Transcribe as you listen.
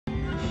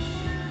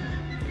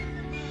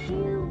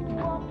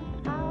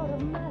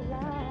And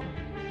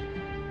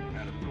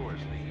of course,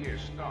 the year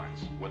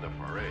starts with a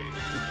parade.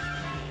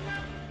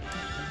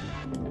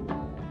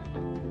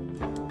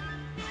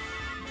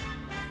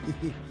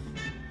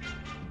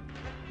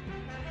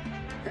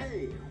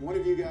 Hey, one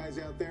of you guys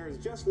out there has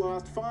just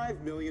lost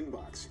 $5 million.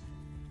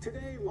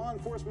 Today, law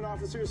enforcement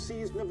officers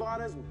seized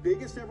Nevada's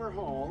biggest ever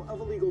haul of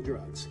illegal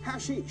drugs,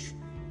 hashish.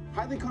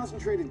 Highly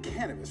concentrated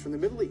cannabis from the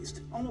Middle East,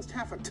 almost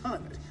half a ton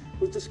of it,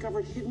 was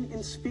discovered hidden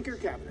in speaker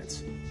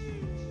cabinets.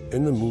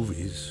 In the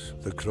movies,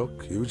 the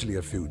crook, usually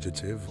a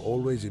fugitive,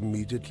 always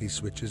immediately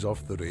switches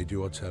off the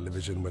radio or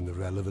television when the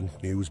relevant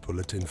news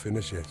bulletin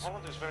finishes.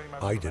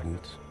 I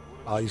didn't.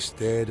 I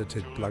stared at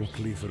it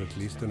blankly for at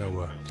least an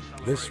hour.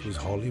 This was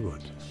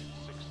Hollywood.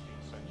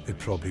 It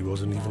probably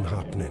wasn't even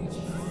happening.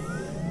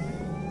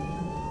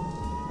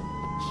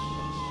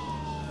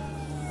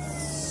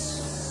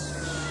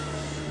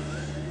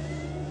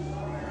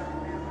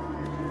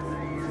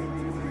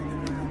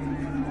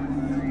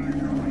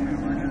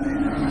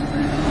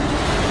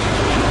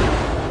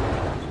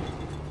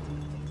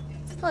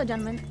 Hello,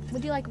 gentlemen.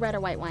 Would you like red or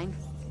white wine?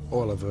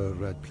 All of a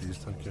red, please,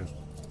 thank you.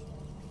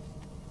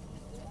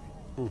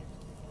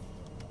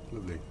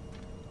 Lovely.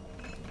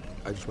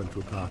 I just went to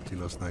a party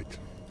last night.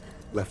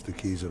 Left the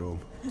keys at home.